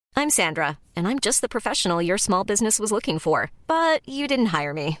I'm Sandra, and I'm just the professional your small business was looking for. But you didn't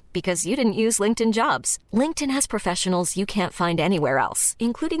hire me because you didn't use LinkedIn Jobs. LinkedIn has professionals you can't find anywhere else,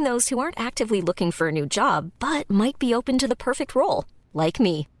 including those who aren't actively looking for a new job, but might be open to the perfect role, like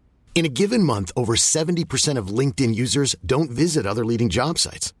me. In a given month, over 70% of LinkedIn users don't visit other leading job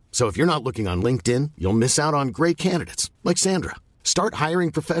sites. So if you're not looking on LinkedIn, you'll miss out on great candidates like Sandra. Start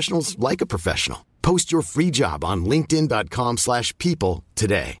hiring professionals like a professional. Post your free job on linkedin.com/people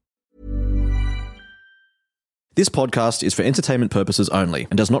today. This podcast is for entertainment purposes only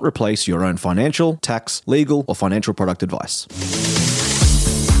and does not replace your own financial, tax, legal, or financial product advice.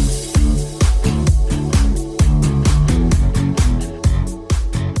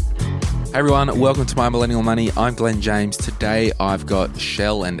 Hey everyone, welcome to My Millennial Money. I'm Glenn James. Today I've got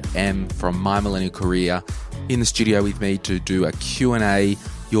Shell and Em from My Millennial Career in the studio with me to do a Q&A,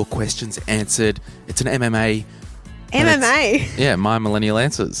 your questions answered. It's an MMA. MMA? Yeah, My Millennial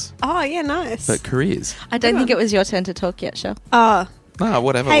Answers. Oh, yeah, nice. But careers. I don't think it was your turn to talk yet, Shell. Oh. No,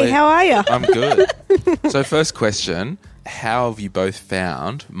 whatever. Hey, how are you? I'm good. So first question, how have you both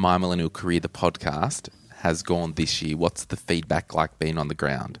found My Millennial Career, the podcast, has gone this year? What's the feedback like been on the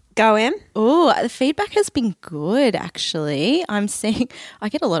ground? Go, Em. Oh, the feedback has been good, actually. I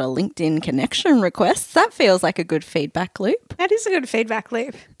get a lot of LinkedIn connection requests. That feels like a good feedback loop. That is a good feedback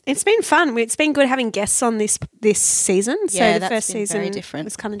loop. It's been fun. It's been good having guests on this season. Yeah, so the that's first been season very different.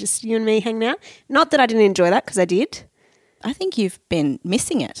 was kind of just you and me hanging out. Not that I didn't enjoy that, because I did. I think you've been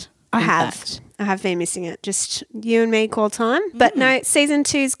missing it. I in have. fact. I have been missing it. Just you and me call time. But no, season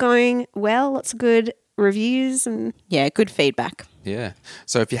 2's going well. Lots of good reviews and Yeah, good feedback. Yeah.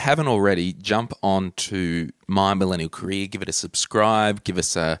 So if you haven't already, jump on to My Millennial Career, give it a subscribe, give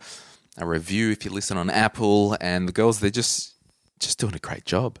us a review if you listen on Apple. And the girls, they're just doing a great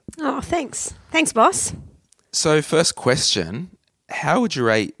job. oh, thanks. Thanks, boss. So first question, how would you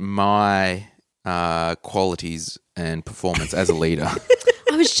rate my qualities and performance as a leader?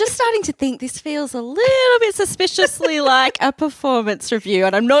 I was just starting to think this feels a little bit suspiciously like a performance review,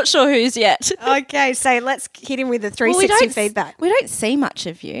 and I'm not sure whose yet. Okay, so let's hit him with the 360 feedback. We don't see much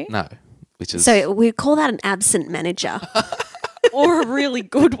of you. No, which is... So we call that an absent manager. Or a really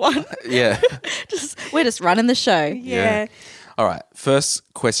good one. Yeah. We're just running the show. Yeah. All right,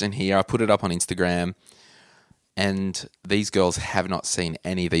 first question here. I put it up on Instagram, and these girls have not seen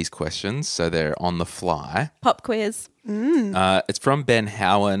any of these questions, so they're on the fly. Pop quiz. It's from Ben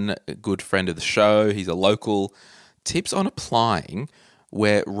Howen, a good friend of the show. He's a local. Tips on applying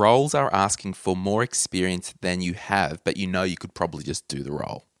where roles are asking for more experience than you have, but you know you could probably just do the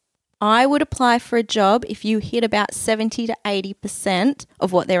role. I would apply for a job if you hit about 70 to 80%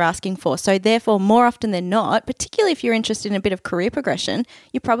 of what they're asking for. So therefore, more often than not, particularly if you're interested in a bit of career progression,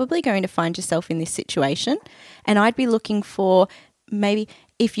 you're probably going to find yourself in this situation. And I'd be looking for maybe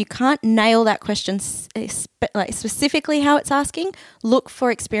if you can't nail that question like specifically how it's asking, look for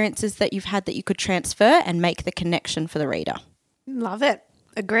experiences that you've had that you could transfer and make the connection for the reader. Love it.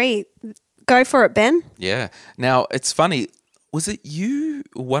 Agree. Go for it, Ben. Yeah. Now, it's funny. Was it you,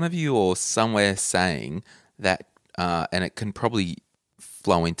 one of you, or somewhere saying that, and it can probably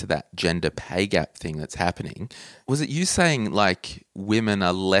flow into that gender pay gap thing that's happening, was it you saying like women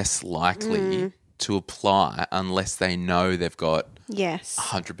are less likely to apply unless they know they've got Yes.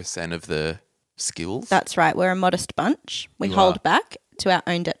 100% of the skills? That's right. We're a modest bunch. We hold back to our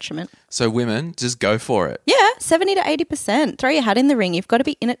own detriment. So women, just go for it. Yeah, 70 to 80%. Throw your hat in the ring. You've got to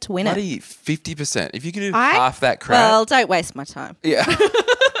be in it to win it. Bloody 50%. If you could do half that crap. Well, don't waste my time. Yeah.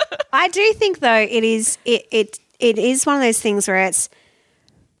 I do think though it is one of those things where it's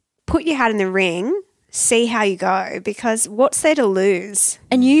put your hat in the ring, see how you go, because what's there to lose?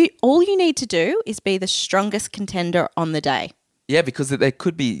 And all you need to do is be the strongest contender on the day. Yeah, because there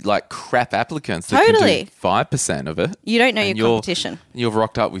could be like crap applicants that Totally. can do 5% of it. You don't know and your competition. You've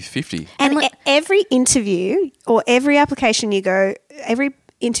rocked up with 50. And every interview or every application you go, every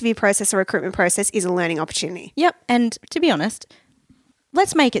interview process or recruitment process is a learning opportunity. Yep. And to be honest,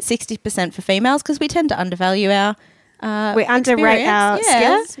 let's make it 60% for females because we tend to undervalue our We underrate our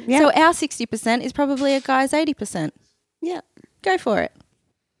experience. skills. Yeah. So our 60% is probably a guy's 80%. Yeah. Go for it.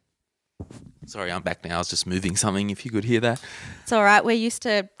 Sorry, I'm back now. I was just moving something, if you could hear that. It's all right. We're used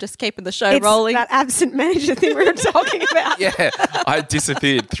to just keeping the show It's rolling. that absent manager thing we were talking about. Yeah, I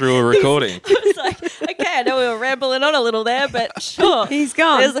disappeared through a recording. It's like, okay, I know we were rambling on a little there, but sure. He's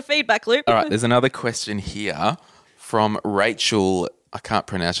gone. There's the feedback loop. All right, there's another question here from Rachel. I can't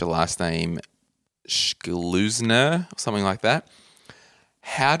pronounce your last name. Schlusner or something like that.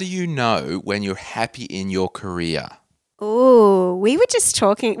 How do you know when you're happy in your career? Oh, we were just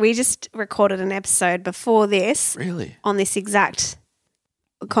talking. We just recorded an episode before this. Really? On this exact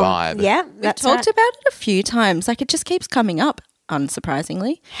vibe. Yeah, We've that's talked right. about it a few times. Like, it just keeps coming up,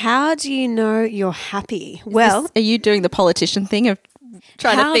 unsurprisingly. How do you know you're happy? Well, Are you doing the politician thing of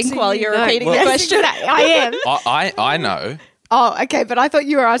trying to how think do while you you're know? repeating Yes, the question? exactly. I am. I know. Oh, okay, but I thought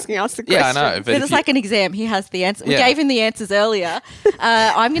you were asking us the question. Yeah, I know. But But if it's you- like an exam. He has the answer. We Yeah. gave him the answers earlier.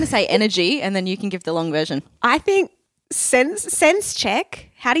 I'm going to say energy, and then you can give the long version. I think sense check.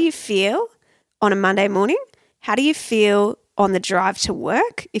 How do you feel on a Monday morning? How do you feel on the drive to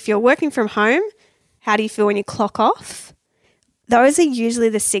work? If you're working from home, how do you feel when you clock off? Those are usually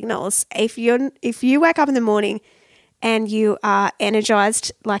the signals. If you wake up in the morning and you are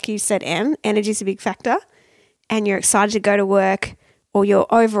energized, like you said, Em, energy is a big factor, and you're excited to go to work, or you're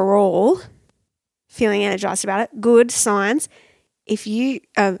overall feeling energized about it, good signs. If you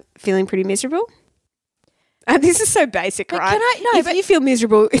are feeling pretty miserable, and this is so basic, But right? can I- no, if but- you feel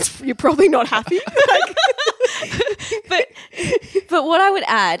miserable, you're probably not happy. But what I would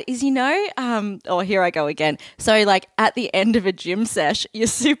add is, here I go again. So, like, at the end of a gym sesh, you're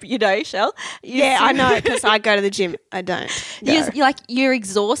super, Shell? Yeah, I know, because I go to the gym. I don't. go. You're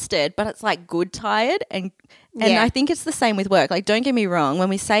exhausted, but it's like good tired. And Yeah. I think it's the same with work. Like, don't get me wrong. When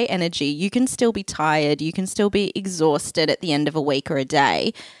we say energy, you can still be tired. You can still be exhausted at the end of a week or a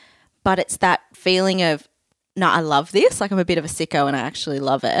day. But it's that feeling of, no, I love this. Like, I'm a bit of a sicko and I actually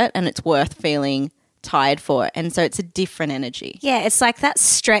love it. And it's worth feeling tired for. And so it's a different energy. Yeah, it's like that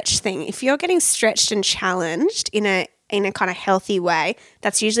stretch thing. If you're getting stretched and challenged in a kind of healthy way,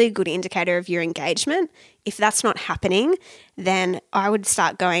 that's usually a good indicator of your engagement. If that's not happening, then I would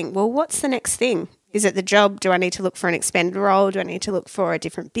start going, well, what's the next thing? Is it the job? Do I need to look for an expanded role? Do I need to look for a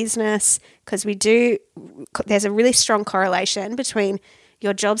different business? Because there's a really strong correlation between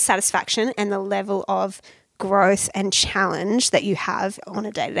your job satisfaction and the level of growth and challenge that you have on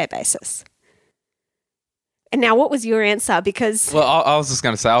a day-to-day basis. And now, what was your answer? Because Well, I was just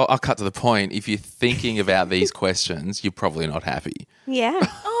going to say, I'll cut to the point. If you're thinking about these questions, you're probably not happy. yeah,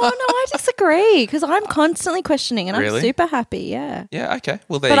 Oh, no, I disagree because I'm constantly questioning and Really? I'm super happy. Yeah. Yeah, okay.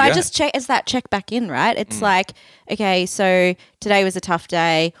 Well, there But you I go. just check as that check back in, right? It's like, okay, so today was a tough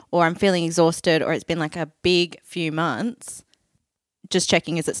day, or I'm feeling exhausted, or it's been like a big few months. Just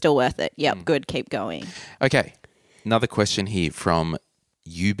checking, is it still worth it? Yep, good, keep going. Okay. Another question here from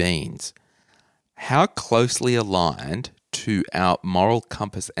You Beans. How closely aligned to our moral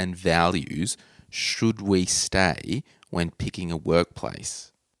compass and values should we stay when picking a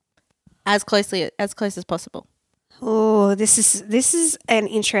workplace? As close as possible. oh, this is an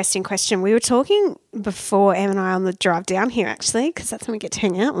interesting question. We were talking before, Em and I, on the drive down here, actually, because that's when we get to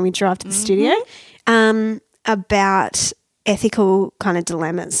hang out when we drive to the studio, about ethical kind of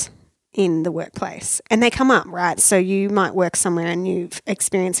dilemmas in the workplace. And they come up, right? So you might work somewhere and you've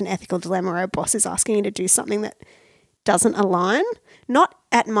experienced an ethical dilemma where a boss is asking you to do something that doesn't align. Not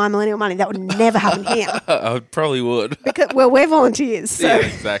at My Millennial Money. That would never happen here. I probably would. Because, well, we're volunteers. So Yeah,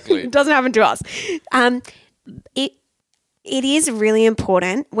 exactly. it doesn't happen to us. It is really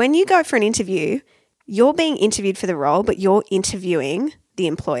important. When you go for an interview, you're being interviewed for the role, but you're interviewing the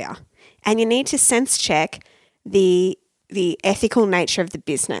employer. And you need to sense check the ethical nature of the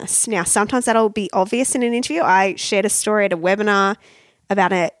business. Now, sometimes that'll be obvious in an interview. I shared a story at a webinar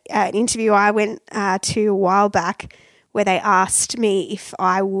about an interview I went to a while back where they asked me if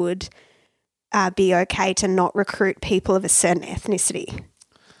I would be okay to not recruit people of a certain ethnicity.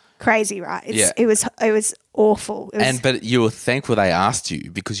 Crazy, right? It was awful. It was, But you were thankful they asked you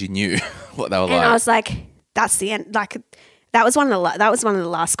because you knew what they were and like. I was like, that's the end. Like that was one of the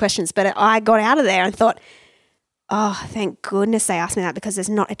last questions. But I got out of there and thought, oh, thank goodness they asked me that, because there's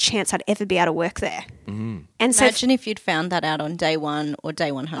not a chance I'd ever be able to work there. Mm-hmm. And so, Imagine if you'd found that out on day 1 or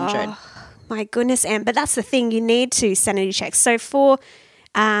day 100. my goodness, Em. But that's the thing. You need to sanity check. So for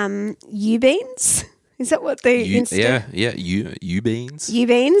U-Beans, is that what the You beans.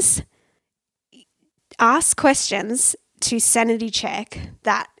 U-Beans, ask questions to sanity check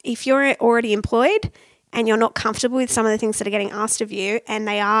that if you're already employed and you're not comfortable with some of the things that are getting asked of you and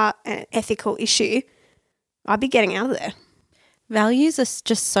they are an ethical issue, I'd be getting out of there. Values are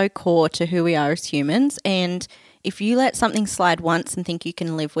just so core to who we are as humans. And if you let something slide once and think you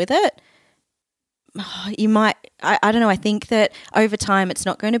can live with it, you might, I don't know, I think that over time it's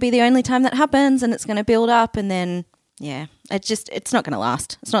not going to be the only time that happens, and it's going to build up, and then, yeah, it's not going to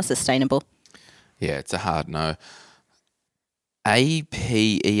last. It's not sustainable. Yeah, it's a hard no.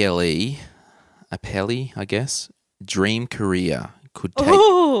 APELE, I guess, dream career could take.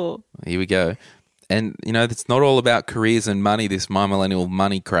 Oh, Here we go. And, it's not all about careers and money, this My Millennial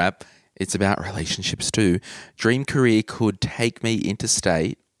Money crap. It's about relationships too. Dream career could take me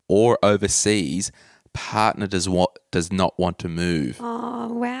interstate or overseas, partner does not want to move.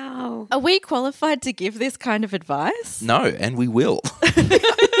 Oh, wow. Are we qualified to give this kind of advice? No, and we will.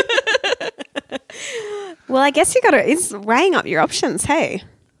 Well, I guess it's weighing up your options, hey?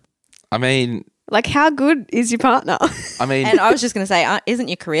 I mean, Like, how good is your partner? And I was just going to say, isn't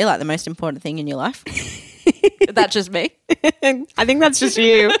your career like the most important thing in your life? That's just me. I think that's just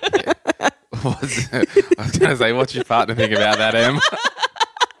you. I was going to say, what's your partner think about that, Em?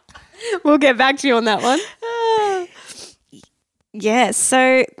 We'll get back to you on that one. Yeah,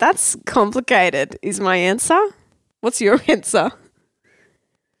 so that's complicated is my answer. What's your answer?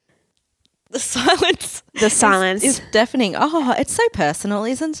 The silence. The silence. is deafening. Oh, it's so personal,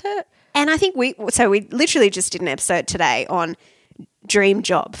 isn't it? And I think we literally just did an episode today on dream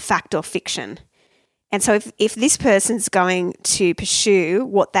job, fact or fiction. And so if this person's going to pursue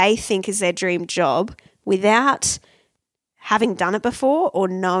what they think is their dream job without having done it before or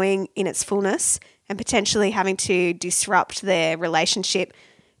knowing in its fullness and potentially having to disrupt their relationship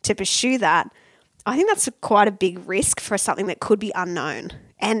to pursue that, I think that's quite a big risk for something that could be unknown.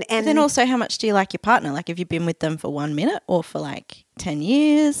 And then also, how much do you like your partner? Like, have you been with them for 1 minute or for like 10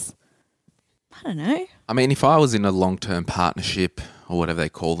 years? I don't know. I mean, if I was in a long-term partnership or whatever they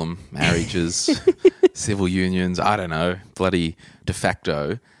call them, marriages, civil unions, I don't know, bloody de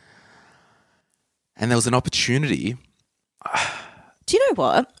facto, and there was an opportunity. Do you know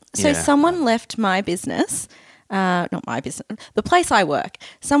what? So Yeah. someone left my business, not my business, the place I work.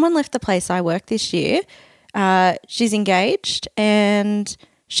 Someone left the place I work this year. She's engaged and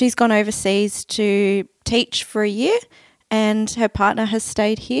she's gone overseas to teach for a year, and her partner has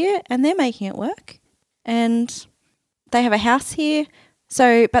stayed here and they're making it work. And they have a house here.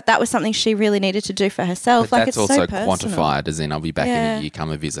 So, but that was something she really needed to do for herself. But like, that's it's also so personal. quantified, as in I'll be back in Yeah. a year, come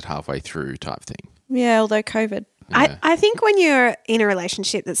and visit halfway through type thing. Yeah, although COVID. Yeah. I think when you're in a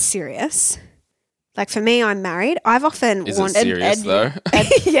relationship that's serious, like for me, I'm married. I've often Is it wanted. serious though?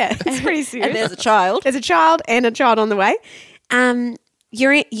 Yeah, it's pretty serious. And there's a child. There's a child and a child on the way.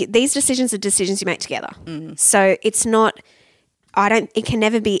 These decisions are decisions you make together. So it's not. It can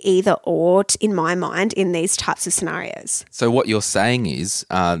never be either or in my mind in these types of scenarios. So what you're saying is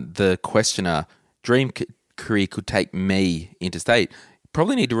the questioner, dream career could take me interstate.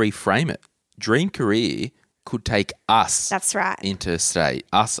 Probably need to reframe it. Dream career could take us That's right. interstate,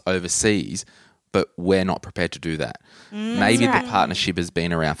 us overseas, but we're not prepared to do that. Maybe right. the partnership has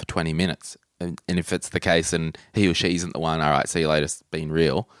been around for 20 minutes. And if it's the case and he or she isn't the one, all right, see you later, it's been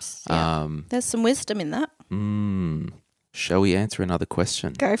real. There's some wisdom in that. Shall we answer another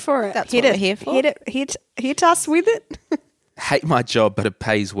question? Go for it. That's hit what it. we're here for. Hit it. Hit us with it. Hate my job, but it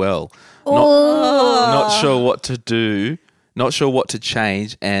pays well. Not sure what to do, not sure what to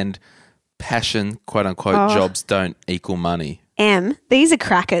change, and passion, quote unquote, jobs don't equal money. These are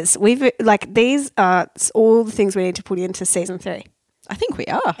crackers. These are all the things we need to put into season 3. I think we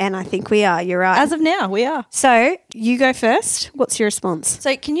are. And I think we are. You're right. As of now, we are. So you go first. What's your response?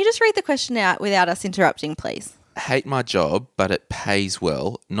 So can you just read the question out without us interrupting, please? Hate my job, but it pays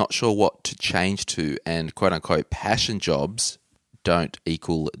well. Not sure what to change to, and quote unquote, passion jobs don't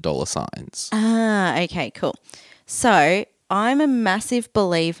equal dollar signs. Okay, cool. So I'm a massive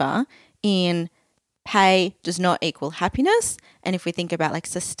believer in pay does not equal happiness. And if we think about like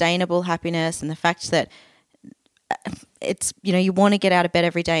sustainable happiness and the fact that it's, you want to get out of bed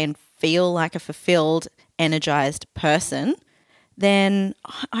every day and feel like a fulfilled, energized person, then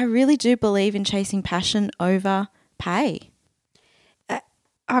I really do believe in chasing passion over pay.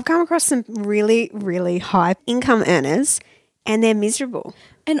 I've come across some really, really high income earners and they're miserable.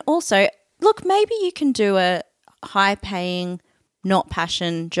 And also, look, maybe you can do a high paying, not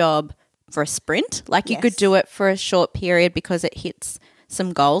passion job for a sprint. Like you could Yes. do it for a short period because it hits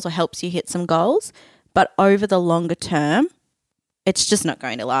some goals or helps you hit some goals. But over the longer term, it's just not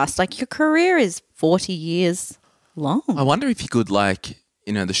going to last. Like your career is 40 years long. I wonder if you could,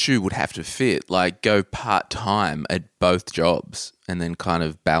 the shoe would have to fit, go part-time at both jobs and then kind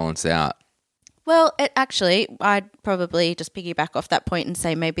of balance out. Well, I'd probably just piggyback off that point and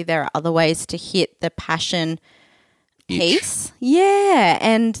say maybe there are other ways to hit the passion piece. Yeah,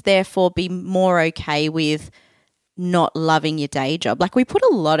 and therefore be more okay with not loving your day job. Like we put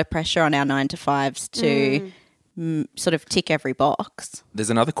a lot of pressure on our 9-to-5s to sort of tick every box. There's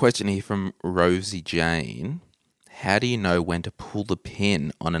another question here from Rosie Jane. How do you know when to pull the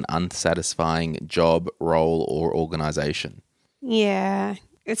pin on an unsatisfying job, role, or organisation? Yeah,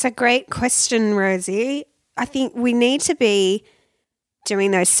 it's a great question, Rosie. I think we need to be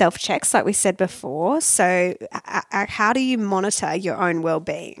doing those self-checks like we said before. So how do you monitor your own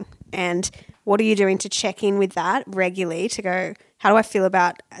well-being? And what are you doing to check in with that regularly to go, how do I feel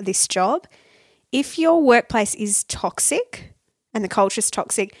about this job? if your workplace is toxic and the culture is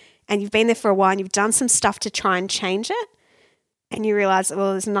toxic and you've been there for a while and you've done some stuff to try and change it and you realise,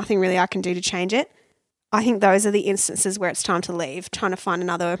 well, there's nothing really I can do to change it, I think those are the instances where it's time to leave, trying to find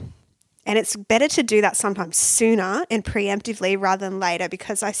another. And it's better to do that sometimes sooner and preemptively rather than later,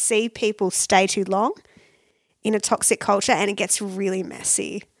 because I see people stay too long in a toxic culture and it gets really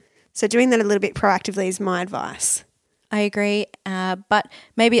messy. So doing that a little bit proactively is my advice. I agree, but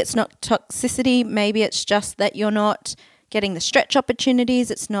maybe it's not toxicity. Maybe it's just that you're not getting the stretch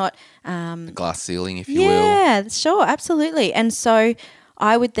opportunities. It's not The glass ceiling, if you will. Yeah, sure, absolutely. And so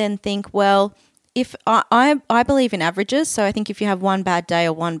I would then think, well, if I believe in averages, so I think if you have one bad day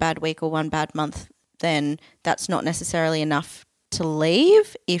or one bad week or one bad month, then that's not necessarily enough to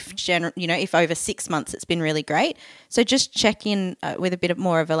leave. If if over 6 months it's been really great, so just check in with a bit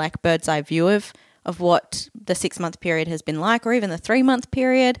more of a like bird's eye view of what the 6 month period has been like, or even the 3 month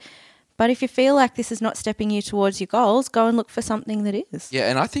period. But if you feel like this is not stepping you towards your goals, go and look for something that is. Yeah,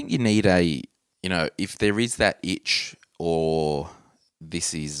 and I think you need if there is that itch or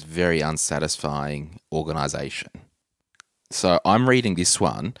this is very unsatisfying organisation. So I'm reading this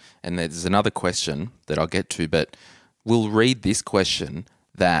one, and there's another question that I'll get to, but we'll read this question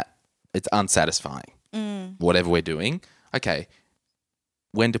that it's unsatisfying, whatever we're doing. Okay,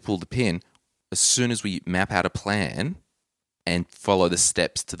 when to pull the pin? As soon as we map out a plan and follow the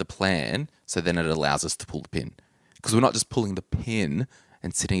steps to the plan, so then it allows us to pull the pin. Because we're not just pulling the pin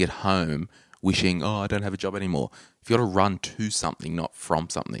and sitting at home wishing, I don't have a job anymore. You've got to run to something, not from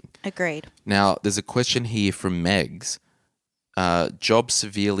something. Agreed. Now, there's a question here from Megs. Job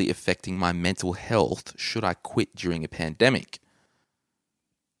severely affecting my mental health. Should I quit during a pandemic?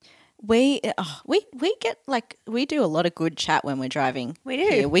 We get we do a lot of good chat when we're driving. We do.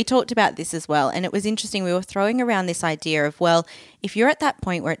 Here. We talked about this as well, and it was interesting. We were throwing around this idea of, well, if you're at that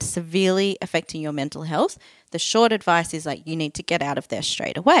point where it's severely affecting your mental health, the short advice is like you need to get out of there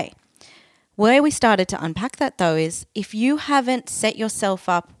straight away. Where we started to unpack that though is if you haven't set yourself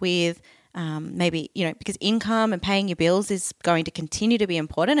up with maybe, because income and paying your bills is going to continue to be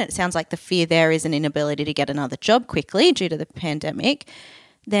important. And it sounds like the fear there is an inability to get another job quickly due to the pandemic.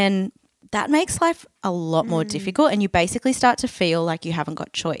 Then that makes life a lot more difficult, and you basically start to feel like you haven't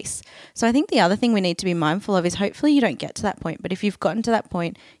got choice. So I think the other thing we need to be mindful of is hopefully you don't get to that point. But if you've gotten to that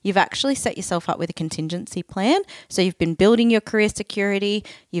point, you've actually set yourself up with a contingency plan. So you've been building your career security,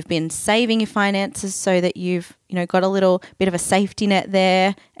 you've been saving your finances so that you've got a little bit of a safety net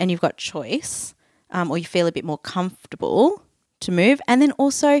there, and you've got choice, or you feel a bit more comfortable to move. And then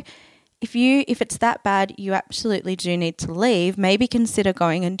also, if it's that bad, you absolutely do need to leave. Maybe consider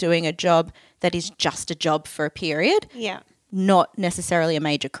going and doing a job that is just a job for a period. Yeah. Not necessarily a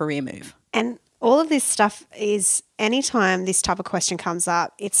major career move. And all of this stuff is, anytime this type of question comes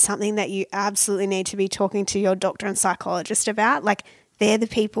up, it's something that you absolutely need to be talking to your doctor and psychologist about. Like, they're the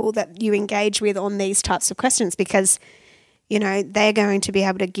people that you engage with on these types of questions, because they're going to be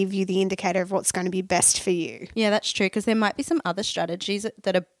able to give you the indicator of what's going to be best for you. Yeah, that's true, because there might be some other strategies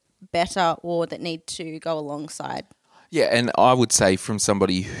that are better or that need to go alongside. Yeah, and I would say from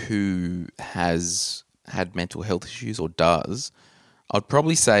somebody who has had mental health issues or does, I'd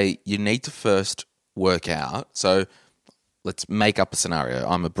probably say you need to first work out. So let's make up a scenario.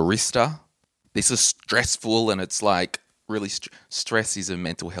 I'm a barista. This is stressful, and it's like really stress is a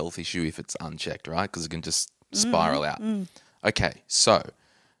mental health issue if it's unchecked, right? Because it can just spiral out. Okay, so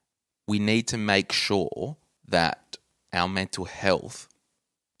we need to make sure that our mental health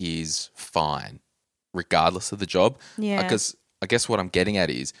is fine, regardless of the job. Yeah. Because I guess what I'm getting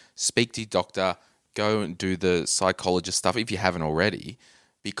at is speak to your doctor, go and do the psychologist stuff if you haven't already,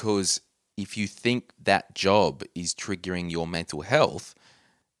 because if you think that job is triggering your mental health,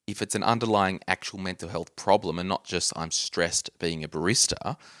 if it's an underlying actual mental health problem and not just I'm stressed being a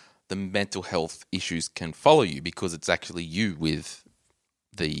barista, the mental health issues can follow you because it's actually you with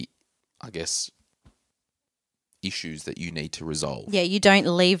the, I guess, issues that you need to resolve. Yeah, you don't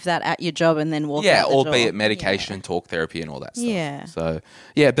leave that at your job and then walk out the door. Albeit medication, talk therapy and all that stuff. Yeah. So,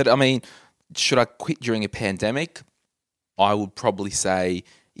 but I mean, should I quit during a pandemic? I would probably say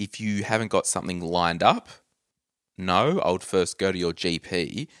if you haven't got something lined up, no, I would first go to your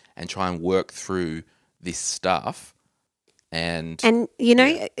GP and try and work through this stuff. And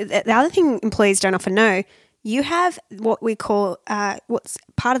the other thing employees don't often know, you have what we call, what's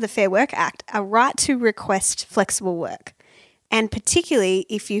part of the Fair Work Act, a right to request flexible work. And particularly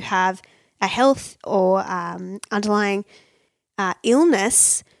if you have a health or underlying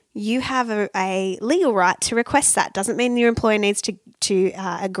illness, you have a legal right to request that. Doesn't mean your employer needs to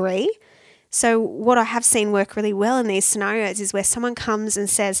agree. So what I have seen work really well in these scenarios is where someone comes and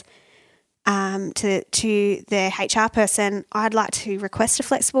says, to their HR person, I'd like to request a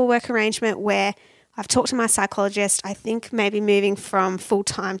flexible work arrangement where I've talked to my psychologist. I think maybe moving from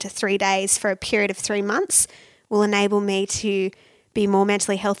full-time to 3 days for a period of 3 months will enable me to be more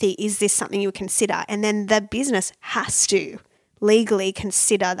mentally healthy. Is this something you would consider? And then the business has to legally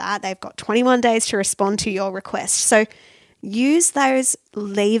consider that. They've got 21 days to respond to your request. So use those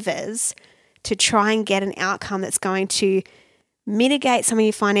levers to try and get an outcome that's going to mitigate some of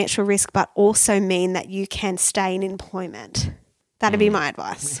your financial risk, but also mean that you can stay in employment. That'd be my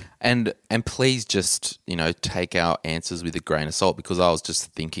advice. And please just, take our answers with a grain of salt, because I was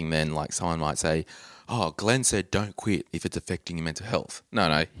just thinking then, like, someone might say, oh, Glenn said don't quit if it's affecting your mental health.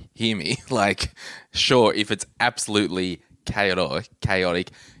 No, hear me. Like, sure, if it's absolutely chaotic,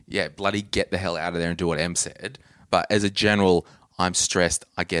 yeah, bloody get the hell out of there and do what Em said. But as a general, I'm stressed,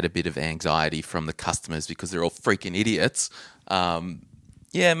 I get a bit of anxiety from the customers because they're all freaking idiots.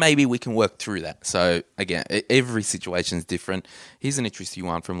 Yeah, maybe we can work through that. So again, every situation is different. Here's an interesting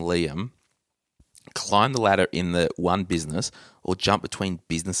one from Liam. Climb the ladder in the one business or jump between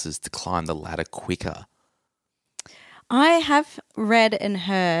businesses to climb the ladder quicker? I have read and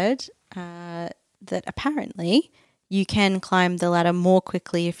heard that apparently you can climb the ladder more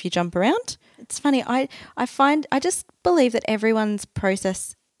quickly if you jump around. It's funny. I just believe that everyone's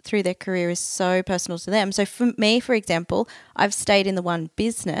process through their career is so personal to them. So for me, for example, I've stayed in the one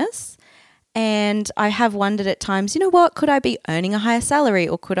business and I have wondered at times, could I be earning a higher salary,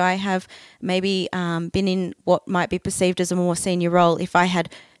 or could I have maybe been in what might be perceived as a more senior role if I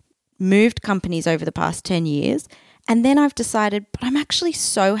had moved companies over the past 10 years? And then I've decided, but I'm actually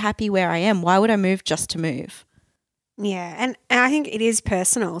so happy where I am. Why would I move just to move? Yeah, and I think it is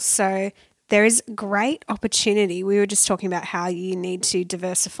personal. So there is great opportunity. We were just talking about how you need to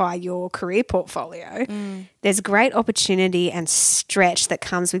diversify your career portfolio. There's great opportunity and stretch that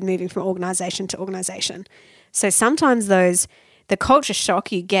comes with moving from organisation to organisation. So sometimes the culture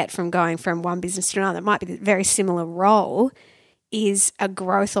shock you get from going from one business to another, that might be a very similar role, is a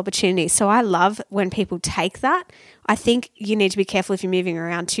growth opportunity. So I love when people take that. I think you need to be careful if you're moving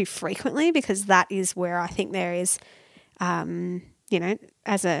around too frequently, because that is where I think there is,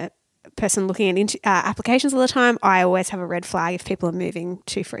 as a person looking at applications all the time, I always have a red flag if people are moving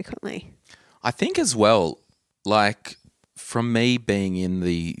too frequently. I think as well, like from me being in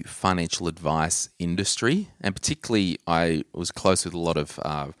the financial advice industry, and particularly I was close with a lot of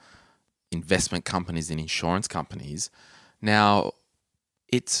investment companies and insurance companies. Now,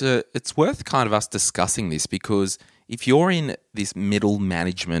 it's worth kind of us discussing this, because if you're in this middle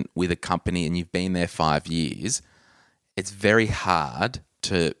management with a company and you've been there 5 years, it's very hard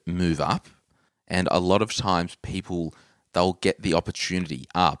to move up, and a lot of times they'll get the opportunity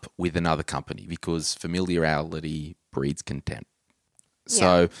up with another company because familiarity breeds contempt.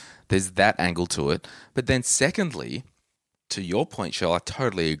 So there's that angle to it. But then secondly, to your point, Shell, I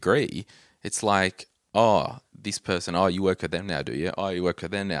totally agree. It's like, oh, this person, oh, you work with them now, do you? Oh, you work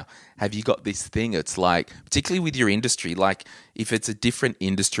with them now. Have you got this thing? It's like, particularly with your industry, like if it's a different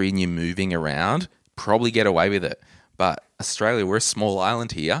industry and you're moving around, probably get away with it. But Australia, we're a small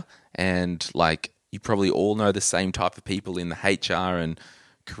island here, and like you probably all know the same type of people in the HR and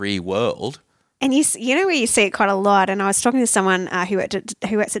career world. And you know where you see it quite a lot, and I was talking to someone who works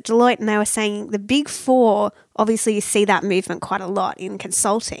at Deloitte, and they were saying the Big Four, obviously you see that movement quite a lot in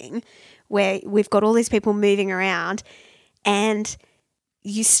consulting, where we've got all these people moving around, and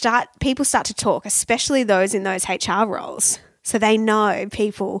people start to talk, especially those in those HR roles. So they know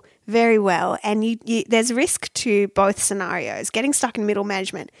people very well, and there's risk to both scenarios. Getting stuck in middle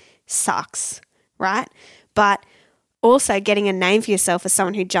management sucks, right? But also getting a name for yourself as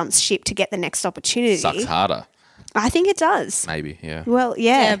someone who jumps ship to get the next opportunity Sucks harder. I think it does. Maybe, yeah. Well,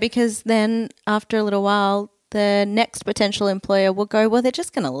 yeah. Yeah, because then after a little while, the next potential employer will go, well, they're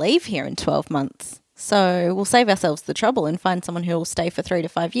just going to leave here in 12 months. So we'll save ourselves the trouble and find someone who will stay for 3 to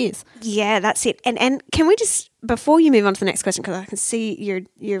 5 years. Yeah, that's it. And can we just, before you move on to the next question, because I can see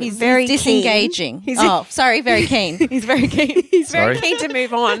he's very disengaging. Keen. Very keen. He's very keen. He's very keen to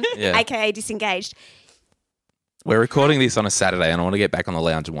move on, Yeah. aka disengaged. We're recording this on a Saturday and I want to get back on the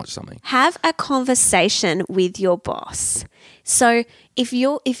lounge and watch something. Have a conversation with your boss. So if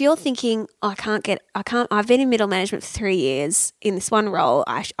you're thinking, I've been in middle management for 3 years in this one role,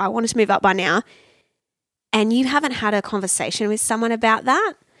 I wanted to move up by now, and you haven't had a conversation with someone about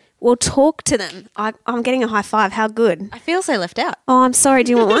that, well, talk to them. I'm getting a high five. How good. I feel so left out. Oh, I'm sorry.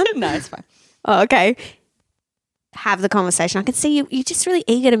 Do you want one? No, it's fine. Oh, okay. Have the conversation. I can see you're just really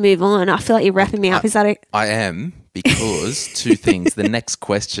eager to move on. I feel like you're wrapping me up. Is that it? I am, because two things. The next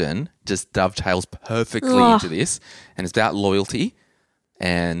question just dovetails perfectly into this, and it's about loyalty.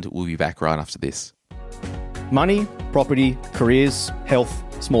 and we'll be back right after this. Money, property, careers,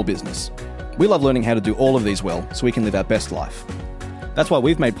 health, small business. We love learning how to do all of these well so we can live our best life. That's why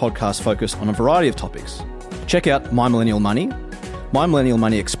we've made podcasts focus on a variety of topics. Check out My Millennial Money, My Millennial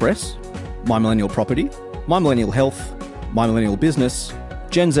Money Express, My Millennial Property, My Millennial Health, My Millennial Business,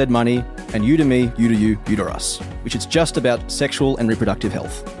 Gen Z Money, and You to Me, You to You, You to Us, which is just about sexual and reproductive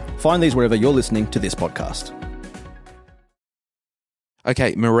health. Find these wherever you're listening to this podcast.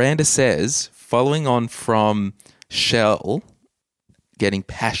 Okay, Miranda says, following on from Shell getting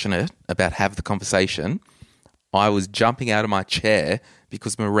passionate about have the conversation, I was jumping out of my chair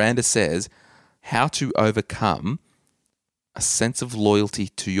because Miranda says how to overcome a sense of loyalty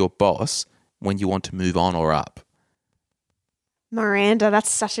to your boss when you want to move on or up. Miranda, that's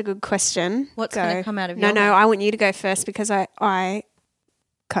such a good question. What's going to come out of your No, mouth? I want you to go first because I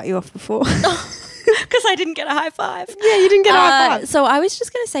cut you off before. Because I didn't get a high five. Yeah, you didn't get a high five. So I was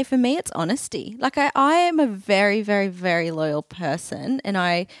just going to say, for me, it's honesty. Like I am a very, very, very loyal person, and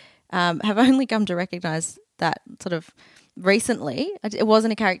I have only come to recognise that sort of recently. It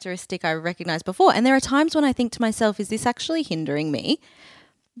wasn't a characteristic I recognised before. And there are times when I think to myself, is this actually hindering me?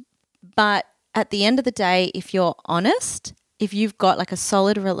 But at the end of the day, if you're honest, if you've got like a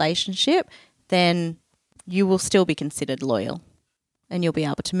solid relationship, then you will still be considered loyal. And you'll be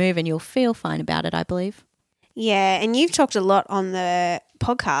able to move and you'll feel fine about it, I believe. Yeah, and you've talked a lot on the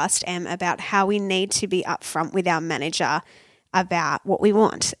podcast, Em, about how we need to be upfront with our manager about what we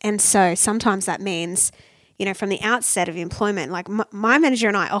want. And so sometimes that means, you know, from the outset of employment, like my manager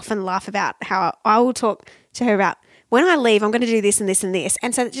and I often laugh about how I will talk to her about, when I leave, I'm going to do this and this and this.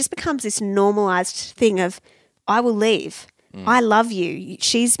 And so it just becomes this normalized thing of, I will leave. I love you.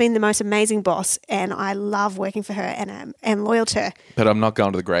 She's been the most amazing boss, and I love working for her and am loyal to her. But I'm not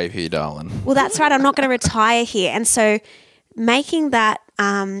going to the grave here, darling. Well, that's right. I'm not going to retire here. And so making that,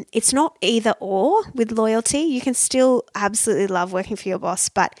 it's not either or with loyalty. You can still absolutely love working for your boss,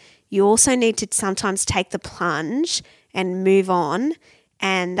 but you also need to sometimes take the plunge and move on.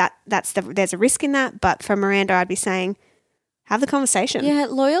 And there's a risk in that. But for Miranda, I'd be saying, have the conversation. Yeah,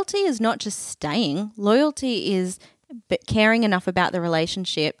 loyalty is not just staying. Loyalty is caring enough about the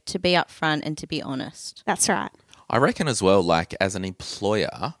relationship to be upfront and to be honest. That's right. I reckon as well, like as an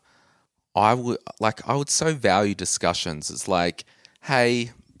employer, I would so value discussions. It's like,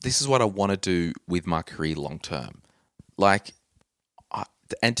 hey, this is what I want to do with my career long term.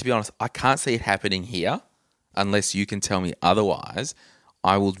 And to be honest, I can't see it happening here unless you can tell me otherwise.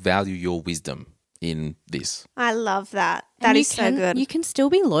 I will value your wisdom in this. I love that. And That is so good. You can still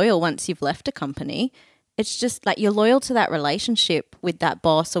be loyal once you've left a company. It's just like you're loyal to that relationship with that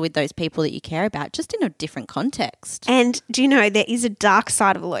boss or with those people that you care about, just in a different context. And do you know there is a dark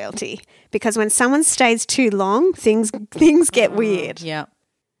side of loyalty, because when someone stays too long, things get weird. Yeah.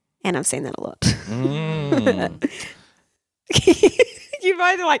 And I've seen that a lot. You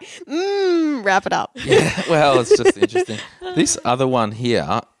both are like, wrap it up. Yeah, well, it's just interesting. This other one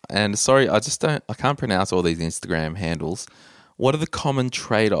here, and sorry, I can't pronounce all these Instagram handles. What are the common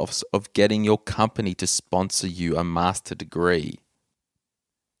trade-offs of getting your company to sponsor you a master degree?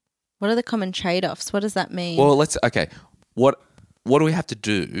 What are the common trade-offs? What does that mean? Well, what do we have to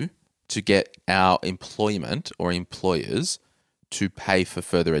do to get our employment or employers to pay for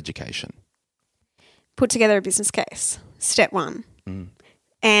further education? Put together a business case. Step one.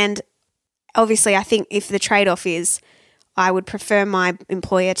 And obviously, I think if the trade-off is I would prefer my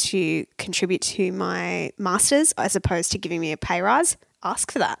employer to contribute to my master's as opposed to giving me a pay rise,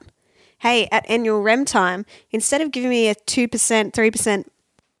 ask for that. Hey, at annual REM time, instead of giving me a 2%, 3%,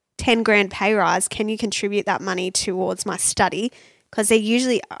 10 grand pay rise, can you contribute that money towards my study? Because there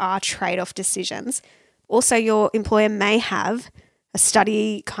usually are trade-off decisions. Also, your employer may have a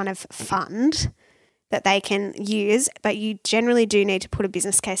study kind of fund that they can use, but you generally do need to put a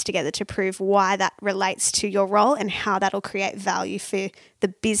business case together to prove why that relates to your role and how that'll create value for the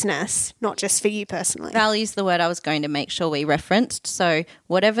business, not just for you personally. Value is the word I was going to make sure we referenced. So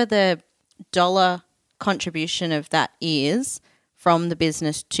whatever the dollar contribution of that is from the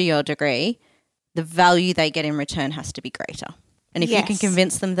business to your degree, the value they get in return has to be greater. And if you can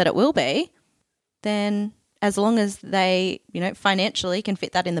convince them that it will be, then as long as they, financially can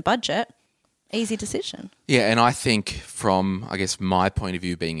fit that in the budget, easy decision. Yeah, and I think from, my point of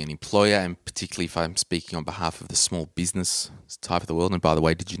view being an employer, and particularly if I'm speaking on behalf of the small business type of the world, and by the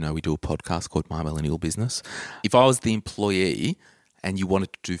way, did you know we do a podcast called My Millennial Business? If I was the employee and you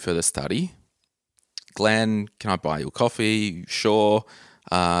wanted to do further study, Glenn, can I buy you a coffee? Sure.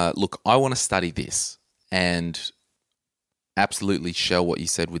 Look, I want to study this, and absolutely share what you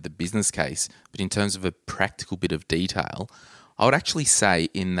said with the business case, but in terms of a practical bit of detail, I would actually say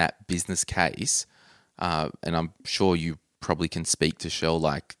in that business case, and I'm sure you probably can speak to Shell,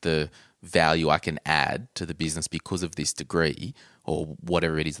 like the value I can add to the business because of this degree or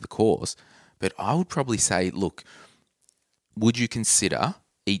whatever it is, the course. But I would probably say, look, would you consider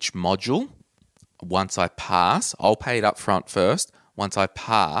each module, once I pass, I'll pay it up front first. Once I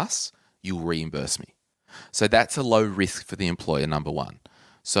pass, you'll reimburse me. So that's a low risk for the employer, number one.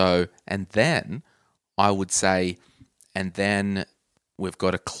 So, and then I would say, and then we've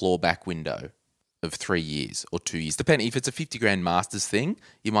got a clawback window of 3 years or 2 years. Depending, if it's a 50 grand master's thing,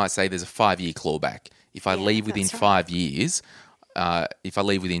 you might say there's a 5-year clawback. If I leave within 5 years, if I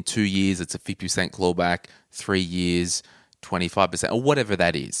leave within 2 years, it's a 50% clawback, 3 years, 25%, or whatever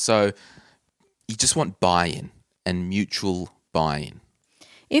that is. So you just want buy-in and mutual buy-in.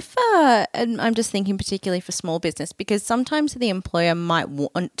 If, and I'm just thinking particularly for small business, because sometimes the employer might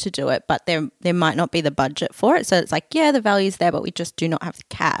want to do it, but there might not be the budget for it. So it's like, yeah, the value's there, but we just do not have the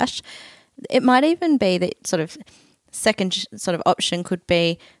cash. It might even be that sort of second sort of option could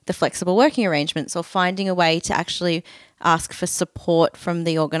be the flexible working arrangements, or finding a way to actually ask for support from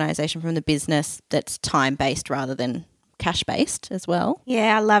the organisation, from the business, that's time-based rather than cash-based as well.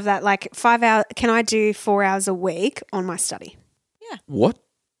 Yeah, I love that. Like 5 hours, can I do 4 hours a week on my study? Yeah. What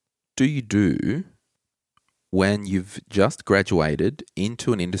do you do when you've just graduated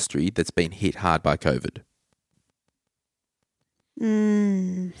into an industry that's been hit hard by COVID?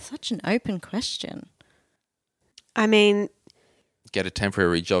 Such an open question. I mean, Get a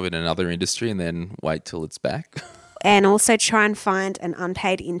temporary job in another industry and then wait till it's back? and also try and find an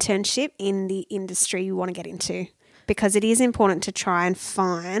unpaid internship in the industry you want to get into, because it is important to try and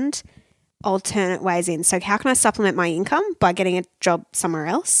find alternate ways in. So how can I supplement my income? By getting a job somewhere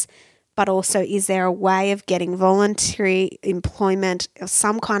else. But also, is there a way of getting voluntary employment or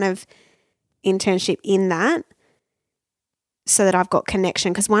some kind of internship in that, so that I've got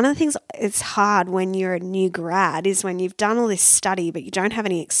connection? Because one of the things it's hard when you're a new grad is when you've done all this study but you don't have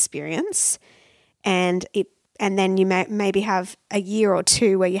any experience, and then you maybe have a year or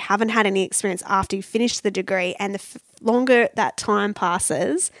two where you haven't had any experience after you finish the degree, and the longer that time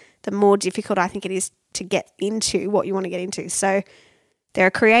passes, the more difficult I think it is to get into what you want to get into. So there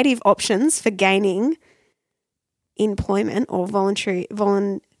are creative options for gaining employment or volunteer.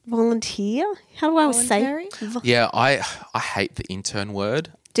 How do I say? Yeah, I hate the intern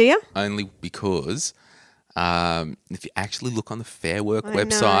word. Do you? Only because if you actually look on the Fair Work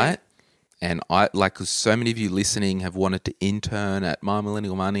website, and because so many of you listening have wanted to intern at My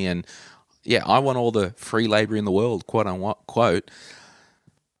Millennial Money, and yeah, I want all the free labour in the world, quote unquote.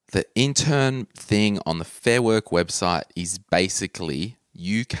 The intern thing on the Fair Work website is basically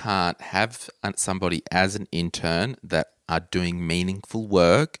you can't have somebody as an intern that are doing meaningful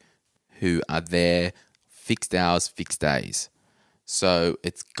work who are there fixed hours, fixed days. So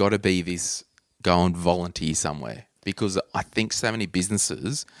it's got to be this go and volunteer somewhere, because I think so many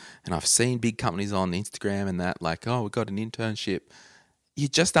businesses, and I've seen big companies on Instagram and that, like, oh, we've got an internship. You're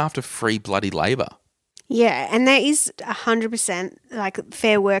just after free bloody labour. Yeah, and there is 100%, like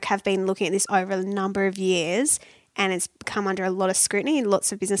Fair Work have been looking at this over a number of years, and it's come under a lot of scrutiny, and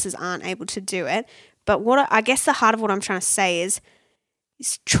lots of businesses aren't able to do it. But I guess the heart of what I'm trying to say is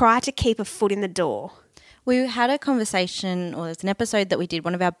try to keep a foot in the door. We had a conversation, or there's an episode that we did,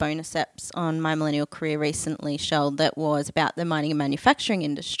 one of our bonus eps on My Millennial Career recently, Shell, that was about the mining and manufacturing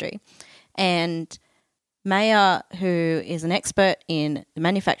industry. And Maya, who is an expert in the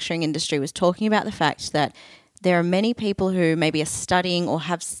manufacturing industry, was talking about the fact that there are many people who maybe are studying or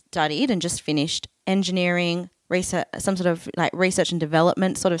have studied and just finished engineering, research, some sort of like research and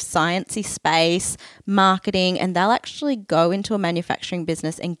development, sort of sciencey space, marketing, and they'll actually go into a manufacturing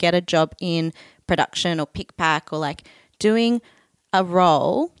business and get a job in production or pick pack, or like doing a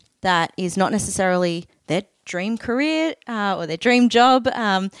role that is not necessarily their dream career or their dream job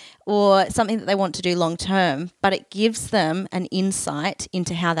or something that they want to do long term, but it gives them an insight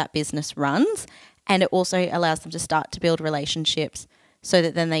into how that business runs, and it also allows them to start to build relationships so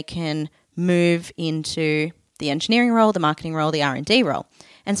that then they can move into the engineering role, the marketing role, the R&D role.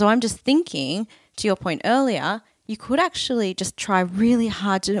 And so I'm just thinking, to your point earlier, you could actually just try really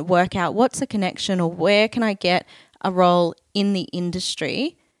hard to work out what's a connection, or where can I get a role in the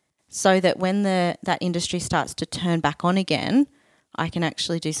industry, so that when that industry starts to turn back on again, I can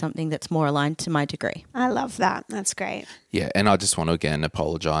actually do something that's more aligned to my degree. I love that. That's great. Yeah, and I just want to again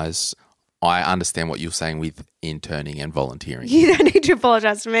apologise. I understand what you're saying with interning and volunteering. You don't need to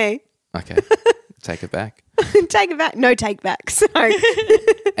apologise to me. Okay, take it back. Take it back. No take back. Sorry.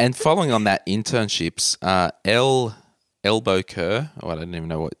 And following on that, internships, Elbow Kerr, I don't even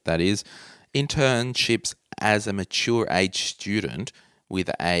know what that is, internships as a mature age student with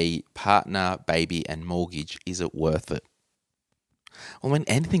a partner, baby, and mortgage, is it worth it? Well, when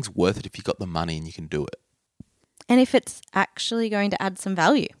anything's worth it if you've got the money and you can do it. And if it's actually going to add some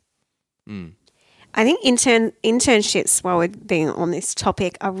value. I think internships, while we're being on this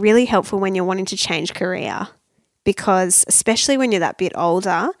topic, are really helpful when you're wanting to change career, because especially when you're that bit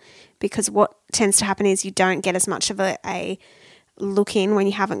older, because what tends to happen is you don't get as much of a look in when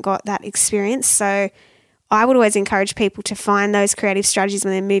you haven't got that experience. So I would always encourage people to find those creative strategies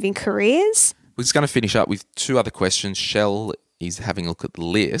when they're moving careers. We're just going to finish up with two other questions. Shell is having a look at the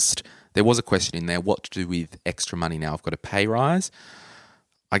list. There was a question in there, what to do with extra money now I've got a pay rise.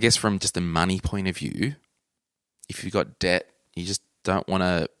 I guess from just a money point of view, if you've got debt, you just don't want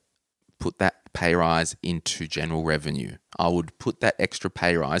to put that pay rise into general revenue. I would put that extra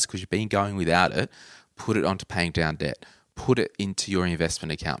pay rise, because you've been going without it, put it onto paying down debt. Put it into your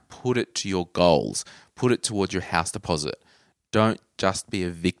investment account. Put it to your goals. Put it towards your house deposit. Don't just be a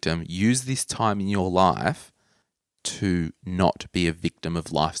victim. Use this time in your life to not be a victim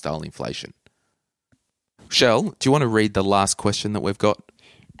of lifestyle inflation. Shell, do you want to read the last question that we've got?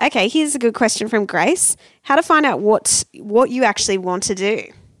 Okay, here's a good question from Grace. How to find out what you actually want to do.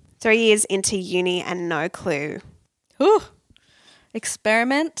 3 years into uni and no clue. Ooh.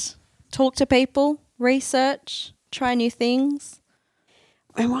 Experiment, talk to people, research, try new things.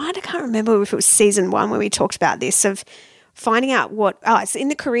 And I can't remember if it was season 1 where we talked about this, of finding out it's in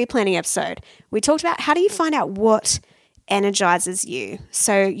the career planning episode. We talked about how do you find out what energizes you.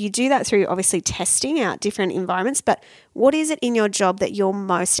 So you do that through obviously testing out different environments, but what is it in your job that you're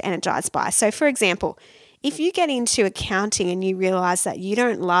most energized by? So for example, if you get into accounting and you realize that you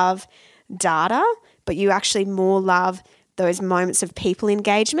don't love data, but you actually more love those moments of people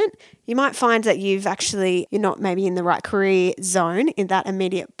engagement, you might find that you're not maybe in the right career zone in that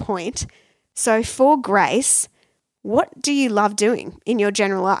immediate point. So for Grace, what do you love doing in your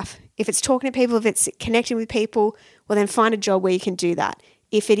general life? If it's talking to people, if it's connecting with people, well, then find a job where you can do that.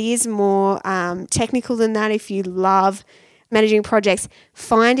 If it is more technical than that, if you love managing projects,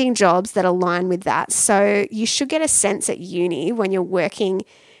 finding jobs that align with that. So you should get a sense at uni when you're working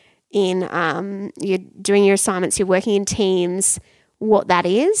in, you're doing your assignments, you're working in teams, what that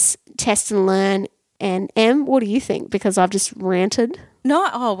is, test and learn. And Em, what do you think? Because I've just ranted.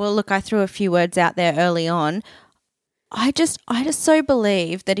 Look, I threw a few words out there early on. I just so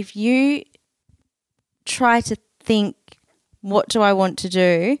believe that if you try to think, what do I want to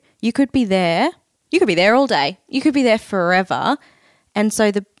do? You could be there. You could be there all day. You could be there forever. And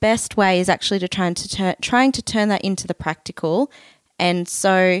so the best way is actually to trying to turn that into the practical. And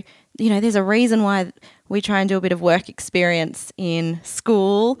so, there's a reason why we try and do a bit of work experience in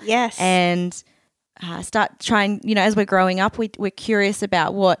school. Yes. And start trying, as we're growing up, we're curious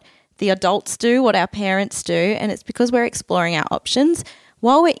about what the adults do, what our parents do, and it's because we're exploring our options.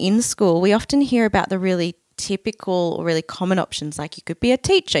 While we're in school, we often hear about the really typical or really common options, like you could be a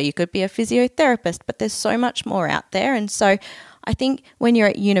teacher, you could be a physiotherapist, but there's so much more out there. And so I think when you're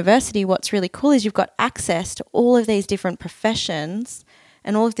at university, what's really cool is you've got access to all of these different professions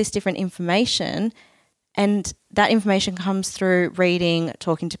and all of this different information, and that information comes through reading,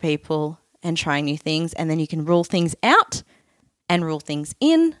 talking to people and trying new things, and then you can rule things out and rule things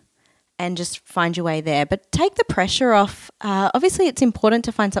in and just find your way there. But take the pressure off. Obviously, it's important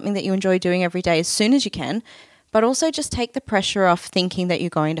to find something that you enjoy doing every day as soon as you can, but also just take the pressure off thinking that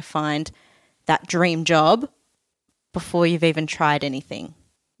you're going to find that dream job before you've even tried anything.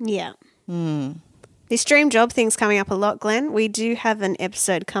 Yeah. This dream job thing's coming up a lot, Glenn. We do have an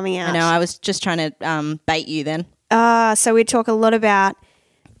episode coming out. I know, I was just trying to bait you then. So we talk a lot about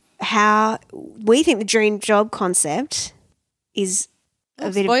how we think the dream job concept is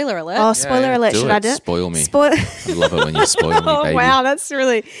spoiler alert. Oh, spoiler alert. Should I do it? Spoil me. I love it when you spoil me, baby. Oh, wow. That's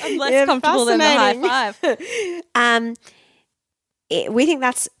really I'm less comfortable than the high five. We think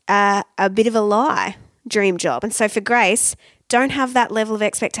that's a bit of a lie, dream job. And so for Grace, don't have that level of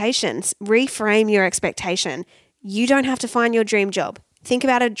expectations. Reframe your expectation. You don't have to find your dream job. Think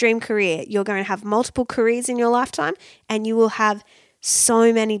about a dream career. You're going to have multiple careers in your lifetime, and you will have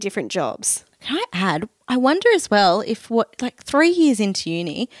so many different jobs. Can I add, I wonder as well if 3 years into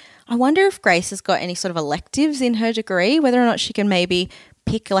uni, I wonder if Grace has got any sort of electives in her degree, whether or not she can maybe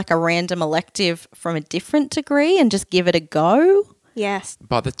pick like a random elective from a different degree and just give it a go. Yes.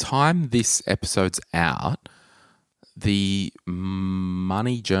 By the time this episode's out, the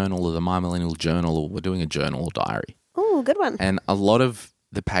Money Journal or the My Millennial Journal, we're doing a journal or diary. Oh, good one. And a lot of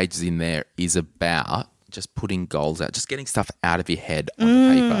the pages in there is about just putting goals out, just getting stuff out of your head onto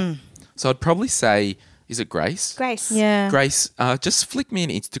paper. So I'd probably say Is it Grace? Grace. Yeah. Grace, just flick me an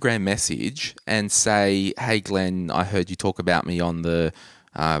Instagram message and say, hey, Glenn, I heard you talk about me on the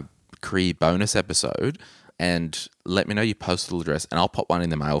career bonus episode, and let me know your postal address and I'll pop one in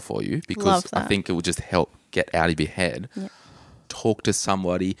the mail for you, because Love I that. think it will just help get out of your head. Yep. Talk to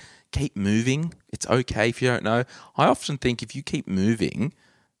somebody. Keep moving. It's okay if you don't know. I often think if you keep moving,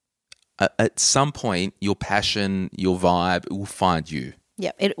 at some point, your passion, your vibe, it will find you.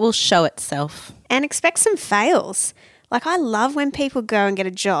 Yep, it will show itself. And expect some fails. Like, I love when people go and get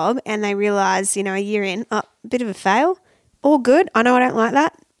a job and they realise, a year in, a bit of a fail. All good. I know I don't like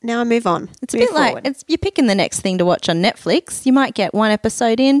that. Now I move on. It's a bit like you're picking the next thing to watch on Netflix. You might get 1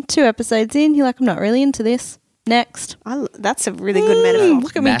 episode in, 2 episodes in. You're like, I'm not really into this. Next. That's a really good metaphor.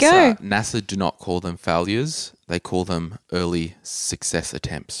 Look at me go. NASA do not call them failures. They call them early success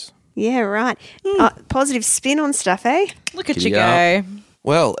attempts. Yeah, right. Positive spin on stuff, eh? Look at Giddy you up. go.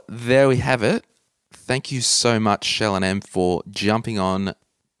 Well, there we have it. Thank you so much, Shell and M, for jumping on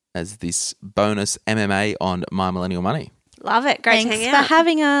as this bonus MMA on My Millennial Money. Love it. Great Thanks to hang for out.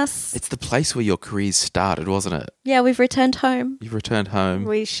 having us. It's the place where your careers started, wasn't it? Yeah, we've returned home. You've returned home.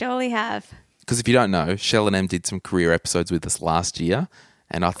 We surely have. Because if you don't know, Shell and M did some career episodes with us last year,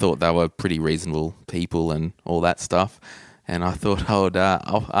 and I thought they were pretty reasonable people and all that stuff. And I thought I'll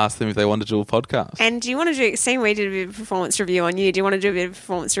ask them if they wanted to do a podcast. And do you want to do, seeing we did a bit of performance review on you, do you want to do a bit of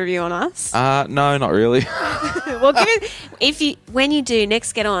performance review on us? No, not really. Well, when you do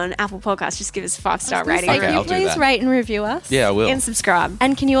next get on Apple Podcasts, just give us a 5-star rating. Okay, Can you I'll do please that. rate and review us? Yeah, I will. And subscribe.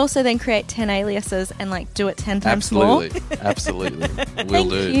 And can you also then create 10 aliases and do it 10 times more? Absolutely. Will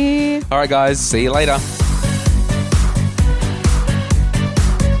do. Thank you. All right, guys. See you later.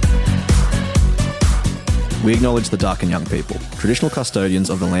 We acknowledge the Darkin young people, traditional custodians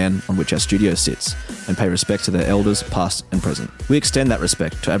of the land on which our studio sits, and pay respect to their elders, past and present. We extend that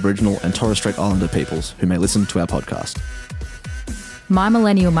respect to Aboriginal and Torres Strait Islander peoples who may listen to our podcast. My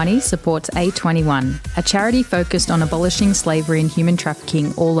Millennial Money supports A21, a charity focused on abolishing slavery and human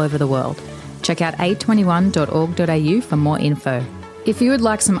trafficking all over the world. Check out a21.org.au for more info. If you would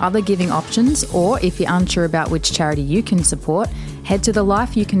like some other giving options, or if you're unsure about which charity you can support, head to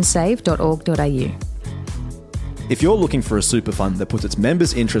thelifeyoucansave.org.au. If you're looking for a super fund that puts its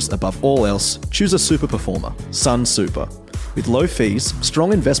members' interests above all else, choose a super performer, Sun Super. With low fees,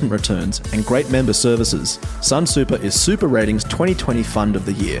 strong investment returns, and great member services, Sun Super is Super Ratings 2020 Fund of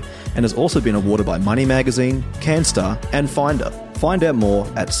the Year and has also been awarded by Money Magazine, CanStar, and Finder. Find out more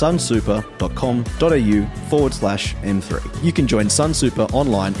at sunsuper.com.au/M3. You can join Sun Super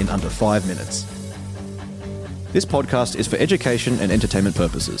online in under 5 minutes. This podcast is for education and entertainment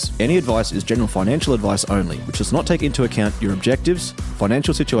purposes. Any advice is general financial advice only, which does not take into account your objectives,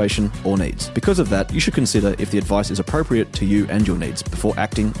 financial situation, or needs. Because of that, you should consider if the advice is appropriate to you and your needs before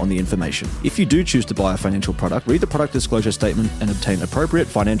acting on the information. If you do choose to buy a financial product, read the product disclosure statement and obtain appropriate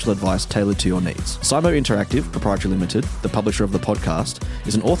financial advice tailored to your needs. Simo Interactive Proprietary Limited, the publisher of the podcast,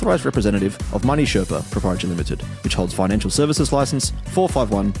 is an authorised representative of Money Sherpa Proprietary Limited, which holds financial services license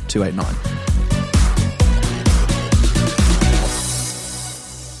 451289.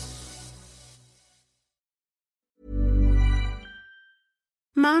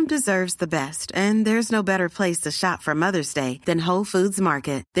 Mom deserves the best, and there's no better place to shop for Mother's Day than Whole Foods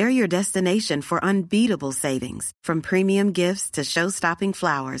Market. They're your destination for unbeatable savings, from premium gifts to show-stopping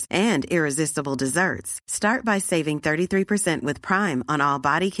flowers and irresistible desserts. Start by saving 33% with Prime on all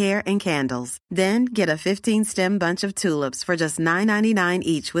body care and candles. Then get a 15-stem bunch of tulips for just $9.99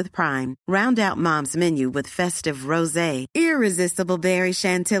 each with Prime. Round out Mom's menu with festive rosé, irresistible berry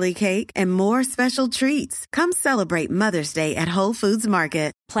chantilly cake, and more special treats. Come celebrate Mother's Day at Whole Foods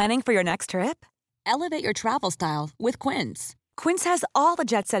Market. Planning for your next trip? Elevate your travel style with Quince. Quince has all the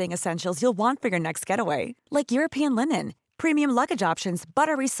jet-setting essentials you'll want for your next getaway, like European linen, premium luggage options,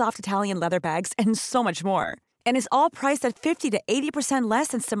 buttery soft Italian leather bags, and so much more. And is all priced at 50 to 80% less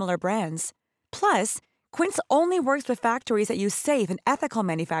than similar brands. Plus, Quince only works with factories that use safe and ethical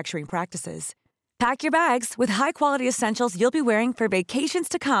manufacturing practices. Pack your bags with high-quality essentials you'll be wearing for vacations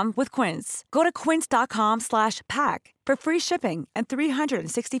to come with Quince. Go to quince.com/pack for free shipping and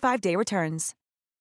 365-day returns.